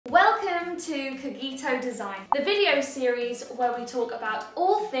to Cogito Design, the video series where we talk about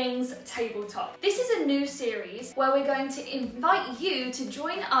all things tabletop. This is a new series where we're going to invite you to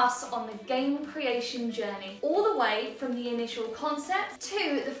join us on the game creation journey, all the way from the initial concept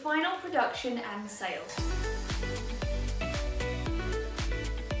to the final production and sale.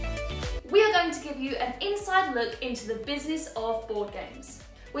 We are going to give you an inside look into the business of board games.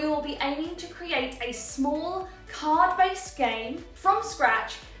 We will be aiming to create a small card-based game from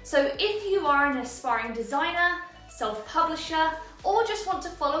scratch, so if you are an aspiring designer, self-publisher, or just want to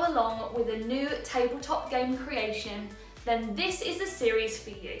follow along with a new tabletop game creation, then this is the series for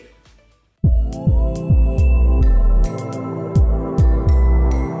you.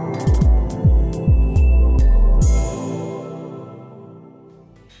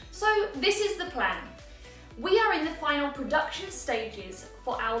 So this is the plan. We are in the final production stages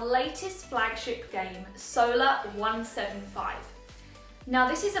for our latest flagship game, Solar 175. Now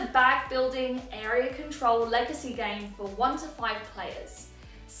this is a bag building, area control legacy game for 1 to 5 players,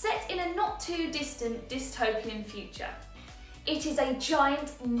 set in a not too distant dystopian future. It is a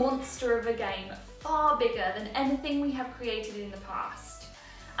giant monster of a game, far bigger than anything we have created in the past.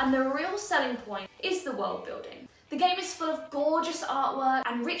 And the real selling point is the world building. The game is full of gorgeous artwork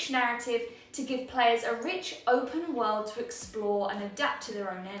and rich narrative to give players a rich, open world to explore and adapt to their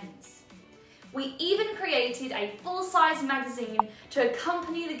own ends. We even created a full-size magazine to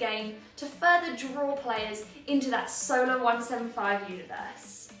accompany the game to further draw players into that Solar 175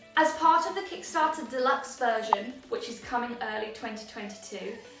 universe. As part of the Kickstarter Deluxe version, which is coming early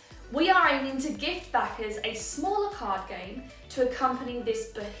 2022, we are aiming to gift backers a smaller card game to accompany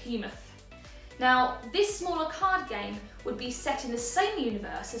this behemoth. Now, this smaller card game would be set in the same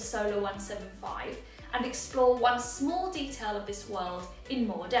universe as Solar 175 and explore one small detail of this world in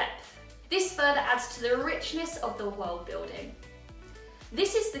more depth. This further adds to the richness of the world building.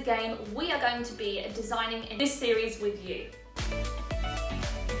 This is the game we are going to be designing in this series with you.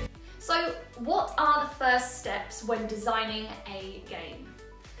 So, what are the first steps when designing a game?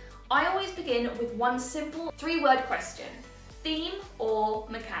 I always begin with one simple 3-word question: theme or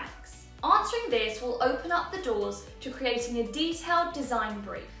mechanics? Answering this will open up the doors to creating a detailed design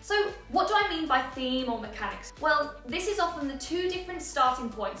brief. So what do I mean by theme or mechanics? Well, this is often the 2 different starting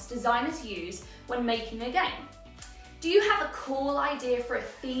points designers use when making a game. Do you have a cool idea for a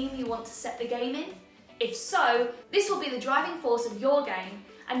theme you want to set the game in? If so, this will be the driving force of your game,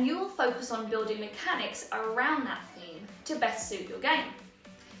 and you will focus on building mechanics around that theme to best suit your game.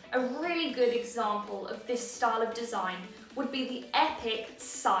 A really good example of this style of design would be the epic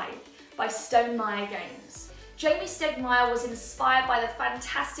Scythe by Stonemaier Games. Jamie Stegmaier was inspired by the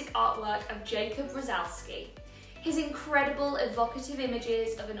fantastic artwork of Jacob Rosalski. His incredible evocative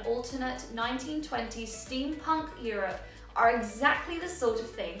images of an alternate 1920s steampunk Europe are exactly the sort of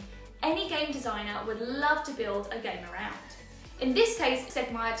thing any game designer would love to build a game around. In this case,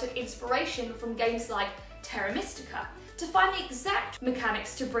 Stegmaier took inspiration from games like Terra Mystica to find the exact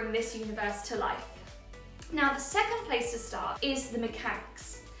mechanics to bring this universe to life. Now, the second place to start is the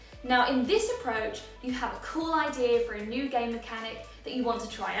mechanics. Now, in this approach, you have a cool idea for a new game mechanic that you want to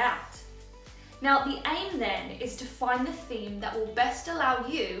try out. Now, the aim then is to find the theme that will best allow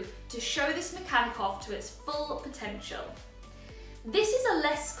you to show this mechanic off to its full potential. This is a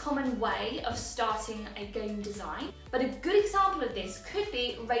less common way of starting a game design, but a good example of this could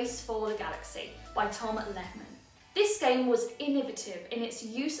be Race for the Galaxy by Tom Lehman. This game was innovative in its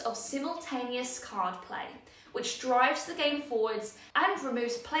use of simultaneous card play, which drives the game forwards and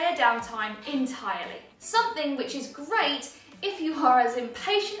removes player downtime entirely. Something which is great if you are as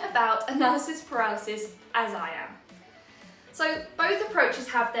impatient about analysis paralysis as I am. So both approaches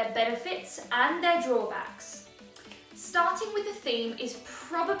have their benefits and their drawbacks. Starting with a theme is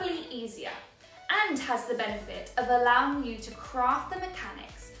probably easier and has the benefit of allowing you to craft the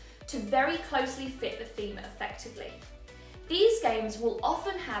mechanics to very closely fit the theme effectively. These games will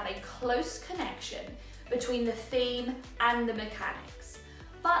often have a close connection between the theme and the mechanics,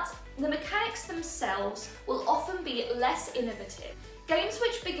 but the mechanics themselves will often be less innovative. Games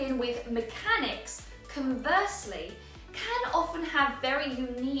which begin with mechanics, conversely, can often have very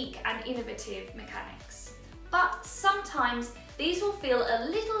unique and innovative mechanics, but sometimes these will feel a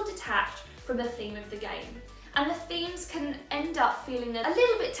little detached from the theme of the game, and the themes can end up feeling a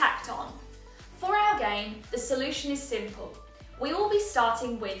little bit tacked on. For our game, the solution is simple. We will be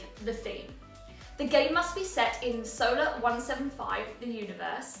starting with the theme. The game must be set in Solar 175, the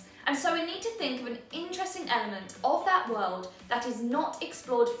universe, and so we need to think of an interesting element of that world that is not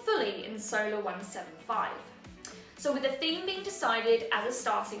explored fully in Solar 175. So with the theme being decided as a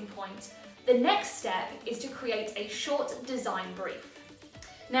starting point, the next step is to create a short design brief.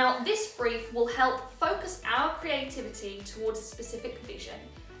 Now, this brief will help focus our creativity towards a specific vision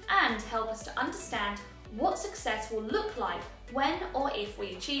and help us to understand what success will look like when or if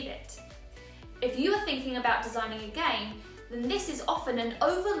we achieve it. If you are thinking about designing a game, then this is often an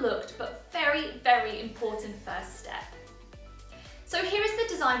overlooked but very, very important first step. So here is the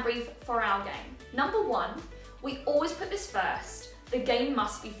design brief for our game. Number 1, we always put this first. The game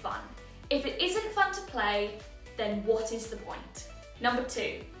must be fun. If it isn't fun to play, then what is the point? Number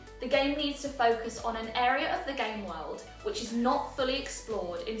 2, the game needs to focus on an area of the game world which is not fully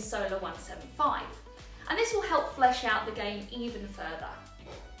explored in Solar 175, and this will help flesh out the game even further.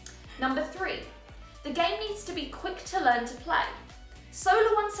 Number 3, the game needs to be quick to learn to play.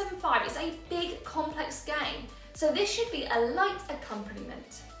 Solar 175 is a big, complex game, so this should be a light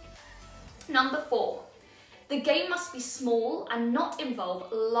accompaniment. Number 4, the game must be small and not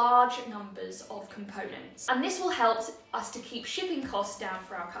involve large numbers of components, and this will help us to keep shipping costs down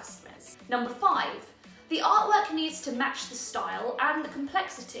for our customers. Number 5, the artwork needs to match the style and the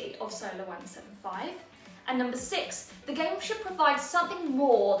complexity of Solar 175. And number 6, the game should provide something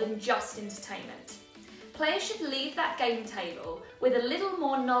more than just entertainment. Players should leave that game table with a little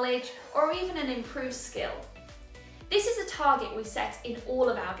more knowledge or even an improved skill. This is a target we set in all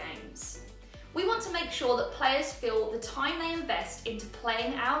of our games. We want to make sure that players feel the time they invest into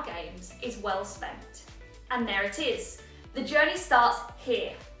playing our games is well spent. And there it is. The journey starts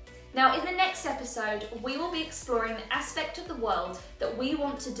here. Now, in the next episode, we will be exploring the aspect of the world that we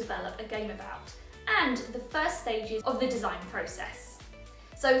want to develop a game about and the first stages of the design process.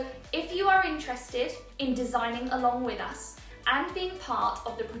 So if you are interested in designing along with us and being part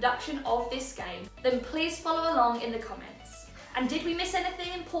of the production of this game, then please follow along in the comments. And did we miss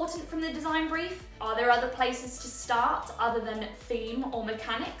anything important from the design brief? Are there other places to start other than theme or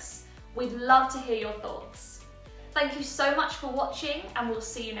mechanics? We'd love to hear your thoughts. Thank you so much for watching, and we'll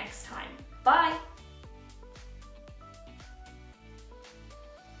see you next time. Bye!